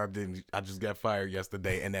damn that I didn't. I just got fired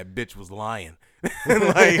yesterday, and that bitch was lying.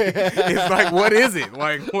 Like, it's like, what is it?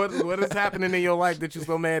 Like, what is happening in your life that you're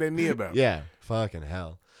so mad at me about? Yeah, fucking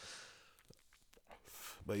hell.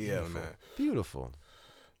 But yeah, man, beautiful.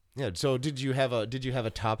 Yeah. So, did you have a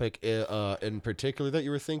topic in particular that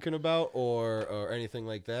you were thinking about, or anything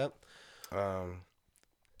like that? I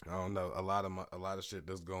don't know. A lot of shit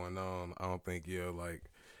that's going on. I don't think you'll like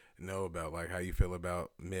know about, like, how you feel about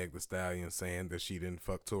Meg Thee Stallion saying that she didn't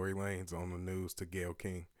fuck Tory Lanez on the news to Gayle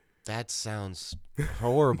King. That sounds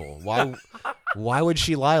horrible. Why would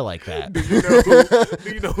she lie like that? Do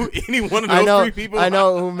you know who any one of those three people? I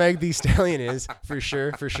know who Meg Thee Stallion is for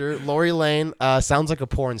sure. Lori Lane sounds like a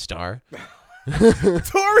porn star.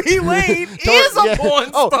 Tory Lane is a porn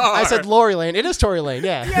star. Oh, I said Lori Lane. It is Tory Lane.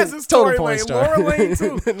 Yeah. Yes, it's total Tory porn Lane. star. Laura Lane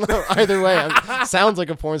too. No, either way, sounds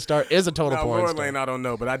like a porn star. Is a total Now, porn Laura star. Lane, I don't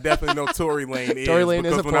know, but I definitely know Tory Lane is. Tory Lane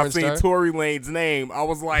is because a when I porn seen star. Tory Lane's name, I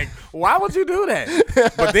was like, why would you do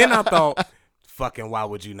that? But then I thought, fucking, why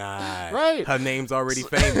would you not? Right. Her name's already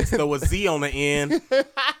famous. Throw a Z on the end.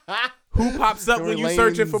 Who pops up Tory when you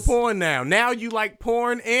searching for Lane's- porn now? Now you like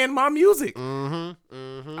porn and my music.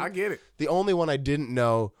 Mm-hmm. I get it. The only one I didn't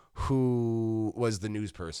know who was the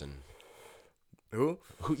news person. Who?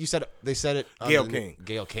 Who you said they said it? on Gayle the- King.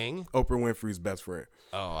 Gayle King. Oprah Winfrey's best friend.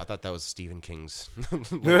 Oh, I thought that was Stephen King's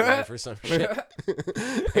wife or some shit.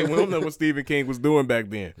 Hey, we don't know what Stephen King was doing back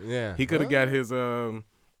then. Yeah. He could have got his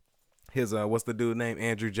what's the dude name?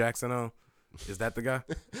 Andrew Jackson on? Is that the guy?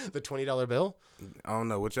 The $20 bill. I don't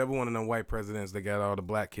know. Whichever one of them white presidents that got all the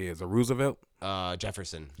black kids. Or Roosevelt?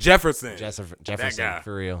 Jefferson. Jefferson. Jefferson guy.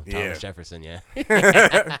 for real. Yeah. Thomas Jefferson. Yeah.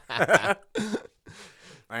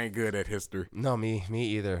 I ain't good at history. No, me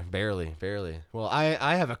either. Barely. Well,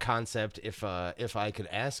 I have a concept. If I could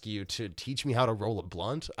ask you to teach me how to roll a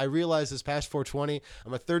blunt, I realized this past 420,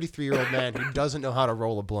 I'm a 33-year-old man who doesn't know how to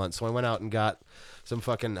roll a blunt. So I went out and got some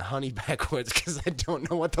fucking honey backwoods because I don't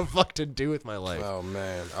know what the fuck to do with my life. Oh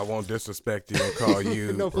man, I won't disrespect you and call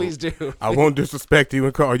you. No, please do. I won't disrespect you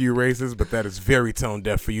and call you racist, but that is very tone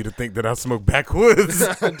deaf for you to think that I smoke backwoods.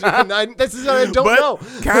 Dude, this is what I don't know.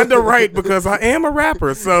 Kinda right because I am a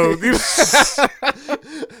rapper, so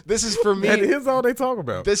This is for me. that is all they talk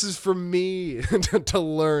about. This is for me to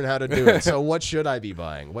learn how to do it. So what should I be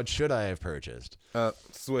buying? What should I have purchased?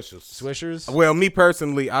 Swishers. Swishers? Well, me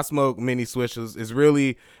personally, I smoke mini swishers. It's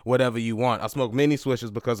really whatever you want. I smoke mini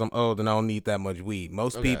swishers because I'm old and I don't need that much weed.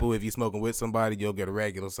 Most people, if you're smoking with somebody, you'll get a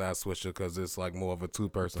regular size swisher because it's like more of a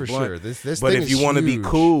two-person For blunt. sure. This But thing if is you want to be huge.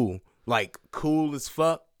 cool, like cool as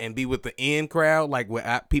fuck, and be with the in crowd, like with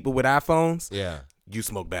people with iPhones, Yeah. you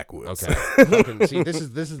smoke backwoods. Okay. Fucking, see, this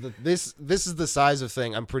is the size of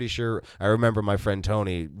thing. I'm pretty sure I remember my friend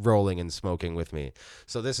Tony rolling and smoking with me.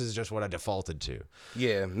 So this is just what I defaulted to.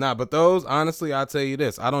 Yeah, nah, but those, honestly, I'll tell you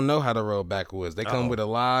this. I don't know how to roll backwoods. They come with a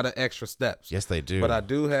lot of extra steps. Yes, they do. But I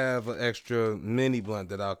do have an extra mini blunt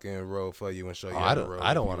that I can roll for you and show you how to roll.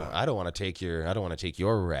 I don't want to take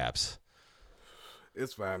your raps.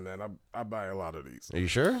 It's fine, man. I buy a lot of these. Are you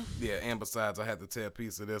sure? Yeah, and besides, I had to tear a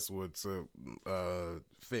piece of this wood to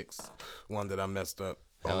fix one that I messed up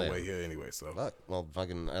Hell all the yeah. way here anyway. So Fuck. Well,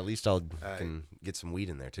 fucking at least I'll can get some weed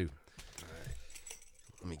in there too.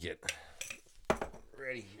 Let me get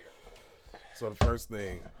ready here. So the first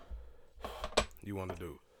thing you want to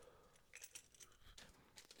do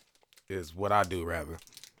is what I do, rather,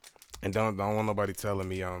 and don't want nobody telling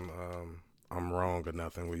me I'm wrong or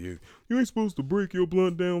nothing. With you ain't supposed to break your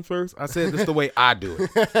blunt down first. I said this the way I do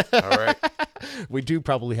it. All right, We do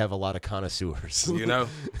probably have a lot of connoisseurs, you know,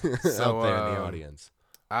 so out there in the audience.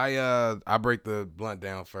 I break the blunt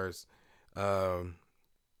down first.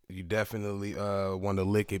 You definitely want to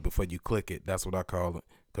lick it before you click it. That's what I call it,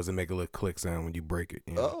 because it make a little click sound when you break it.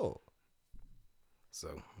 You know? Oh. So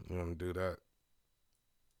you want to do that,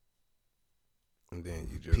 and then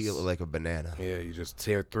you just Peel it like a banana. Yeah, you just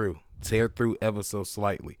tear through ever so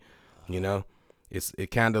slightly. You know, it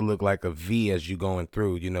kind of look like a V as you going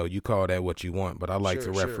through. You know, you call that what you want, but I like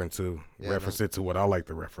Sure, to sure. reference Yeah, it to what I like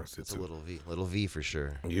to reference it It's a to. little V for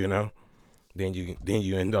sure. You know, then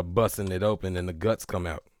you end up busting it open and the guts come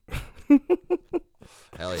out.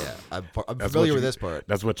 Hell yeah. I'm That's familiar what with you- this part.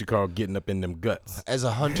 That's what you call getting up in them guts. As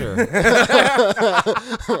a hunter,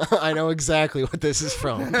 I know exactly what this is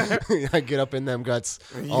from. I get up in them guts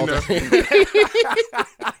all know. day.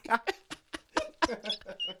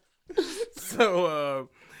 So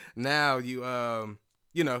now you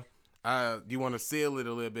you want to seal it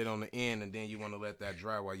a little bit on the end, and then you want to let that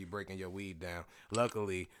dry while you're breaking your weed down.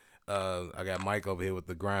 Luckily, I got Mike over here with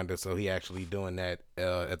the grinder, so he actually doing that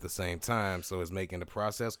at the same time, so it's making the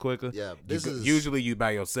process quicker. Yeah, Usually you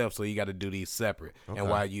by yourself, so you got to do these separate. Okay. And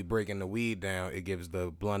while you breaking the weed down, it gives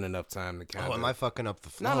the blunt enough time to kind Oh, of. am I fucking up the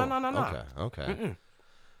flow? No. Okay.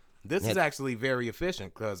 This is actually very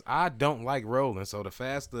efficient because I don't like rolling, so the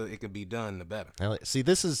faster it can be done, the better. See,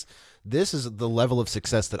 this is the level of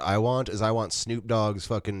success that I want. Is I want Snoop Dogg's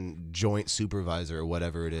fucking joint supervisor or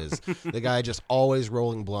whatever it is. The guy just always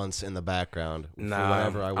rolling blunts in the background for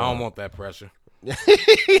whatever I want. I don't want that pressure.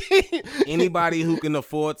 Anybody who can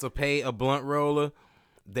afford to pay a blunt roller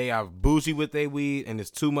they are bougie with their weed, and it's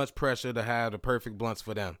too much pressure to have the perfect blunts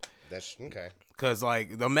for them. That's okay. Cause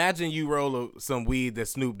like, imagine you roll some weed that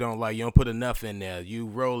Snoop don't like. You don't put enough in there. You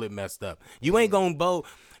roll it messed up. You ain't gonna bowl.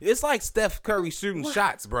 It's like Steph Curry shooting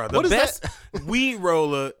shots, bro. The best weed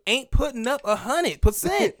roller ain't putting up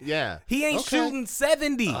 100%. Yeah, he ain't shooting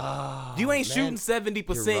 70. You ain't shooting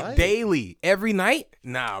 70% right. daily every night.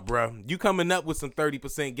 Nah, bro. You coming up with some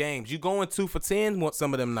 30% games. You going 2 for 10? Want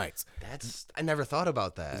some of them nights? I never thought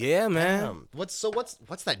about that. Yeah, man. Damn. What's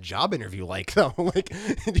that job interview like though? Like,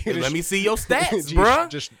 Let me see your stats, bro.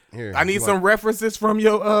 Here, I need some references from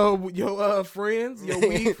your friends, your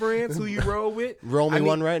weed friends who you roll with. Roll me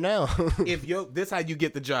one right now. If this how you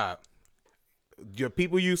get the job. Your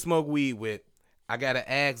people you smoke weed with, I gotta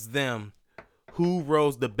ask them who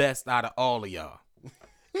rolls the best out of all of y'all.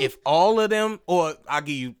 If all of them, or I'll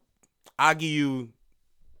give you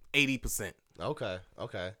 80%. Okay.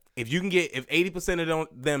 If 80% of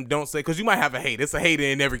them don't say, because you might have a hate. It's a hater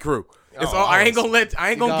in every crew. It's Oh, all, I ain't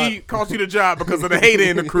gonna cost you the job because of the hater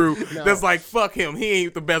in the crew. No. That's like, fuck him. He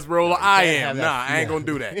ain't the best roller. I can't am. have Nah, that. I ain't gonna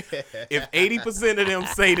do that. If 80% of them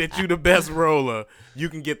say that you the best roller, you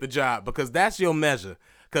can get the job because that's your measure.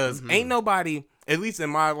 Because ain't nobody, at least in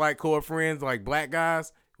my like core friends, like black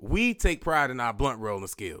guys, we take pride in our blunt rolling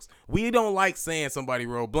skills. We don't like saying somebody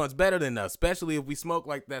roll blunts better than us, especially if we smoke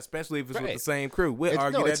like that, especially if it's with the same crew. We'll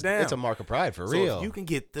argue that down. It's a mark of pride for So real. if you can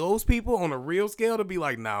get those people on a real scale to be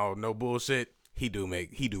like, no bullshit, he do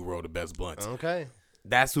roll the best blunts. Okay.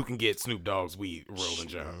 That's who can get Snoop Dogg's weed rolling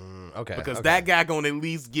job. Okay. Because that guy gonna at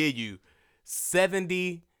least give you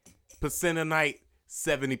 70% a night,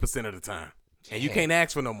 70% of the time. And you can't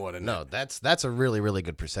ask for no more than that. No, that's a really, really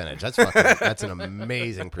good percentage. That's an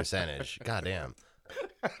amazing percentage. Goddamn.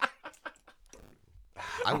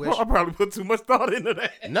 I wish. I probably put too much thought into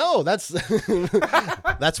that. No, that's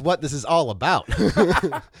that's what this is all about.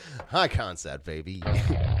 High concept, baby.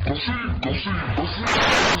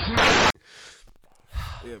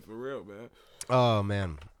 Yeah, for real, man. Oh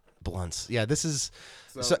man, blunts. Yeah, this is.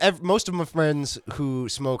 So most of my friends who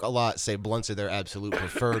smoke a lot say blunts are their absolute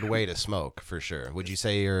preferred way to smoke, for sure. Would you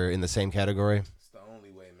say you're in the same category? It's the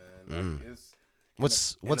only way, man. Like,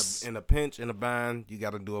 What's in a pinch, in a bind, you got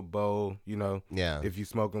to do a bowl, you know. Yeah. If you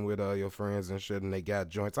smoking with your friends and shit, and they got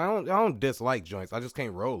joints, I don't dislike joints. I just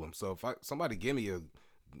can't roll them. So if somebody give me a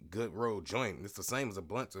good roll joint, it's the same as a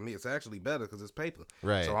blunt to me. It's actually better because it's paper.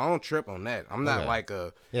 Right. So I don't trip on that. I'm not like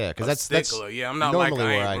a because a stickler. Yeah, I'm not like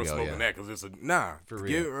normally I where I ain't go, smoking that because it's for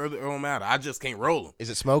real. It don't matter. I just can't roll them.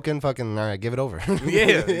 Is it smoking? Fucking all right, give it over.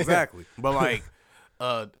 Yeah, exactly. But like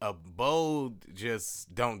a bowl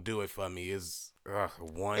just don't do it for me. It's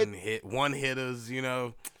one hitters, you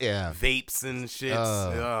know. Yeah. Vapes and shit.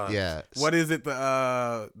 Yeah. What is it?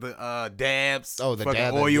 The dabs. Oh, the fucking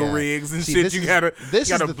dab, oil yeah. rigs and See, shit. this You is- gotta this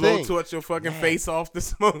is the thing. blowtorch your fucking face off to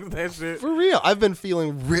smoke that shit. For real, I've been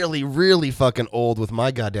feeling really, really fucking old with my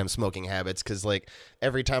goddamn smoking habits because, like,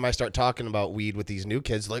 every time I start talking about weed with these new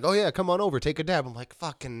kids, like, oh yeah, come on over, take a dab. I'm like,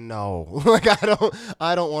 fucking no, like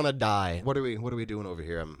I don't want to die. What are we doing over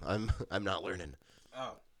here? I'm not learning.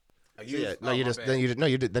 Oh. Then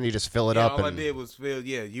you just fill it Yeah, up. all And I did was fill.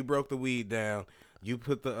 Yeah, you broke the weed down. You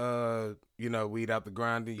put the weed out the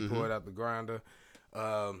grinder. You pour it out the grinder.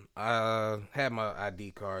 I had my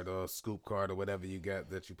ID card or scoop card or whatever you got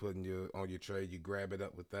that you put on your tray. You grab it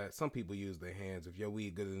up with that. Some people use their hands. If your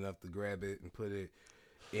weed good enough to grab it and put it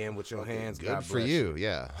in with your hands, good God for bless you,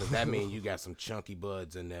 yeah. Because that means you got some chunky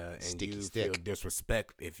buds in there, and Sticky you stick. feel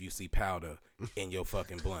disrespect if you see powder in your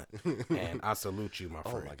fucking blunt. And I salute you, my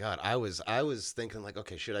friend. Oh my god, I was thinking like,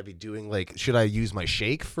 okay, should I use my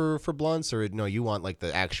shake for blunts, or no? You want like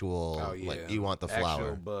the actual, Oh, yeah. like you want the Actual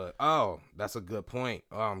flower? bud. Oh, that's a good point.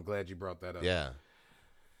 Oh, I'm glad you brought that up. Yeah.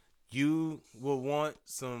 You will want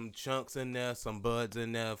some chunks in there, some buds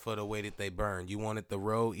in there for the way that they burn. You want it to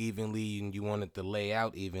roll evenly, and you want it to lay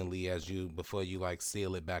out evenly before you like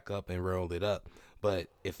seal it back up and roll it up. But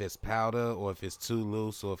if it's powder or if it's too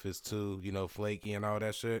loose or if it's too, flaky and all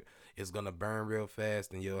that shit, it's gonna burn real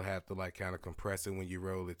fast, and you'll have to like kind of compress it when you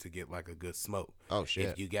roll it to get like a good smoke. Oh shit.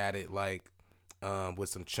 If you got it like with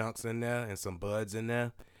some chunks in there and some buds in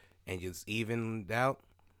there, and it's evened out,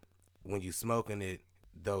 when you smoking it,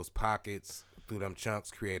 those pockets through them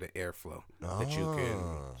chunks create an airflow that you can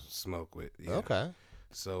smoke with. Yeah. Okay.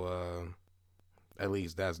 So at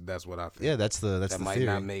least that's what I think. Yeah, that's the might theory.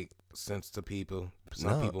 not make sense to people.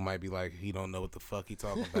 Some people might be like, he don't know what the fuck he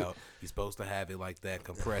talking about. He's supposed to have it like that,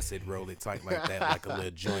 compress it, roll it tight like that, like a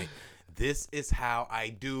little joint. This is how I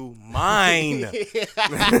do mine. Let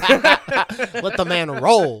the man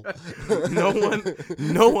roll.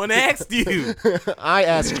 No one asked you. I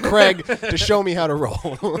asked Craig to show me how to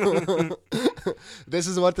roll. This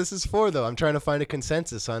is what this is for, though. I'm trying to find a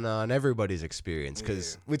consensus on everybody's experience,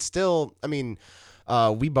 because it's still, I mean,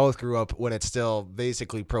 we both grew up when it's still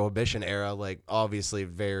basically Prohibition era, like obviously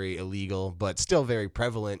very illegal, but still very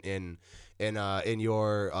prevalent in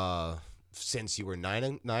your since you were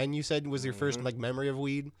nine, you said was your first like memory of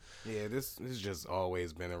weed. Yeah, this just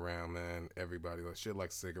always been around, man. Everybody like shit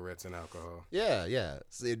like cigarettes and alcohol. Yeah.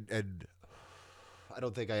 And I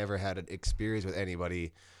don't think I ever had an experience with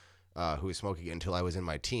anybody who was smoking it until I was in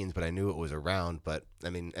my teens, but I knew it was around. But I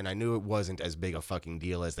mean, and I knew it wasn't as big a fucking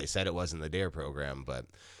deal as they said it was in the DARE program, but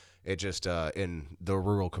it just in the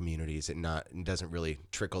rural communities, it doesn't really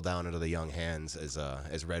trickle down into the young hands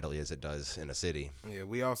as readily as it does in a city. Yeah,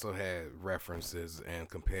 we also had references and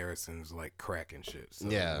comparisons like crack and shit.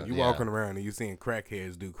 So Yeah, when you yeah. walking around and you seeing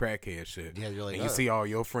crackheads do crackhead shit. Yeah, you're like, and you see all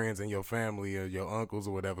your friends and your family or your uncles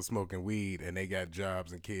or whatever smoking weed, and they got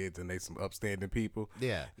jobs and kids and they some upstanding people.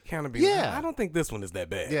 Yeah. You kind of be Yeah. like, I don't think this one is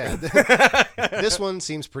that bad. Yeah. This one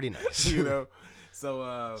seems pretty nice. You know.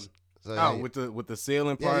 So with the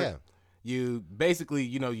sealing part, yeah. you basically,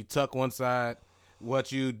 you tuck one side.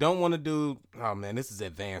 What you don't want to do, oh man, this is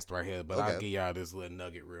advanced right here, but Okay. I'll give y'all this little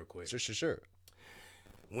nugget real quick. Sure.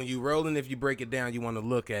 When you rolling, if you break it down, you want to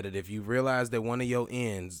look at it. If you realize that one of your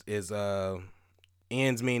ends is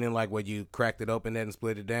ends meaning like where you cracked it open and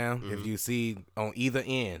split it down. Mm-hmm. If you see on either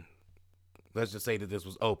end, let's just say that this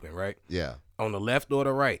was open, right? Yeah. On the left or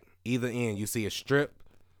the right, either end, you see a strip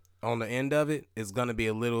on the end of it, it's going to be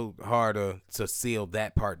a little harder to seal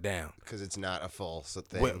that part down. Because it's not a full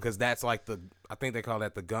thing. Because that's like I think they call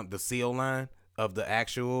that the seal line of the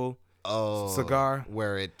actual Oh, cigar.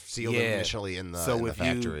 where it sealed initially in the, in the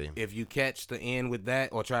factory. If you catch the end with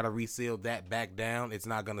that or try to reseal that back down, it's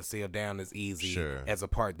not going to seal down as easy as a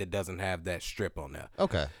part that doesn't have that strip on there.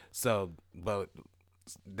 Okay. So, but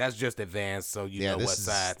that's just advanced, so you know what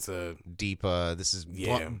side to. Deep. This is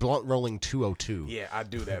blunt rolling 202. Yeah, I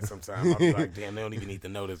do that sometimes. I'll be like, damn, they don't even need to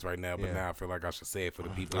know this right now, but now I feel like I should say it for the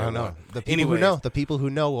people. I don't know. The people who know. The people who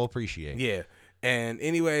know will appreciate. Yeah. And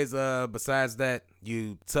anyways, besides that,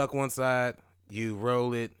 you tuck one side, you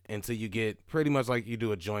roll it until you get pretty much like you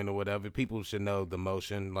do a joint or whatever. People should know the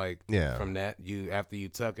motion, like from that. After you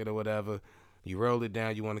tuck it or whatever, you roll it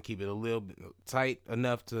down. You want to keep it a little bit tight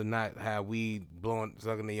enough to not have weed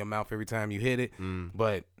sucking in your mouth every time you hit it,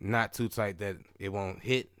 but not too tight that it won't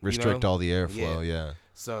hit. Restrict all the airflow. Yeah.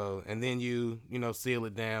 So, and then you seal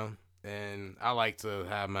it down. And I like to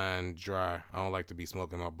have mine dry. I don't like to be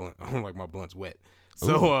smoking my blunt. I don't like my blunts wet.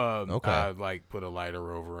 So I like put a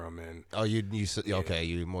lighter over them and. Oh, you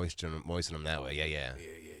moisten them that way. Yeah. Yeah.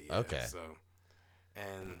 Okay. So,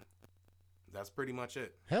 and that's pretty much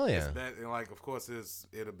it. Hell yeah. Like, of course,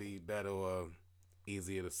 it'll be better or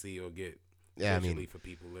easier to see or get. Yeah, I mean, for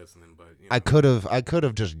people listening, but I could have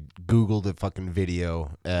just Googled the fucking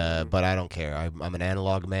video, but I don't care. I'm an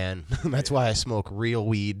analog man. That's why I smoke real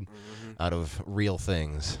weed out of real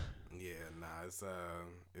things. Yeah, nah, it's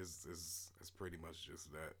pretty much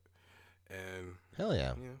just that, and hell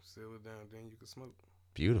yeah, seal it down, then you can smoke.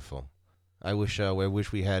 Beautiful. I wish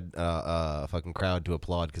we had a fucking crowd to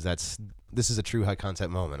applaud, because this is a true high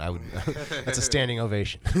concept moment. That's a standing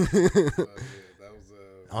ovation.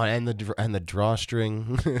 Oh, and the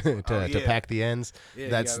drawstring to pack the ends. Yeah,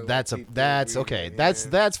 that's okay. Yeah,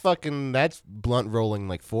 That's blunt rolling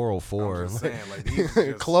like 404. I'm just saying, like, these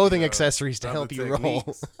just, clothing accessories to help you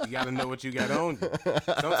roll. You gotta know what you got on you.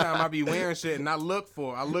 Sometimes I be wearing shit and I look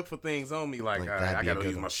for things on me like I gotta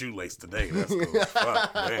use my shoelace today. That's cool.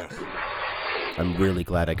 Fuck, man. I'm really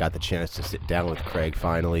glad I got the chance to sit down with Craig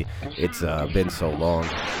finally. It's been so long.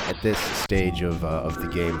 At this stage of the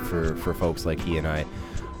game for folks like he and I,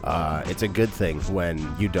 it's a good thing when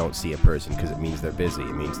you don't see a person, because it means they're busy.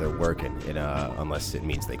 It means they're working, unless it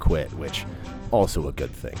means they quit, which also a good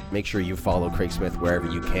thing. Make sure you follow Craig Smith wherever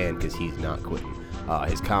you can, because he's not quitting.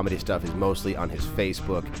 His comedy stuff is mostly on his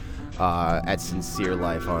Facebook, at Sincere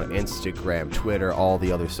Life on Instagram, Twitter, all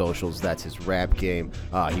the other socials. That's his rap game.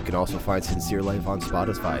 You can also find Sincere Life on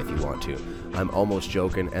Spotify if you want to. I'm Almost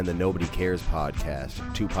Joking and the Nobody Cares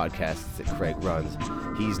podcast, 2 podcasts that Craig runs.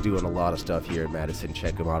 He's doing a lot of stuff here in Madison.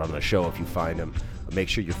 Check him out on the show if you find him. Make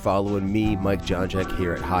sure you're following me, Mike Jonjack,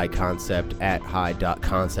 here at High Concept, at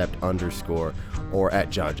high.concept_, or at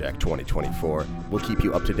JonJack2024. We'll keep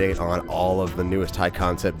you up to date on all of the newest High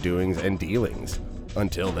Concept doings and dealings.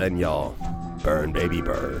 Until then, y'all, burn, baby,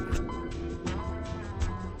 burn.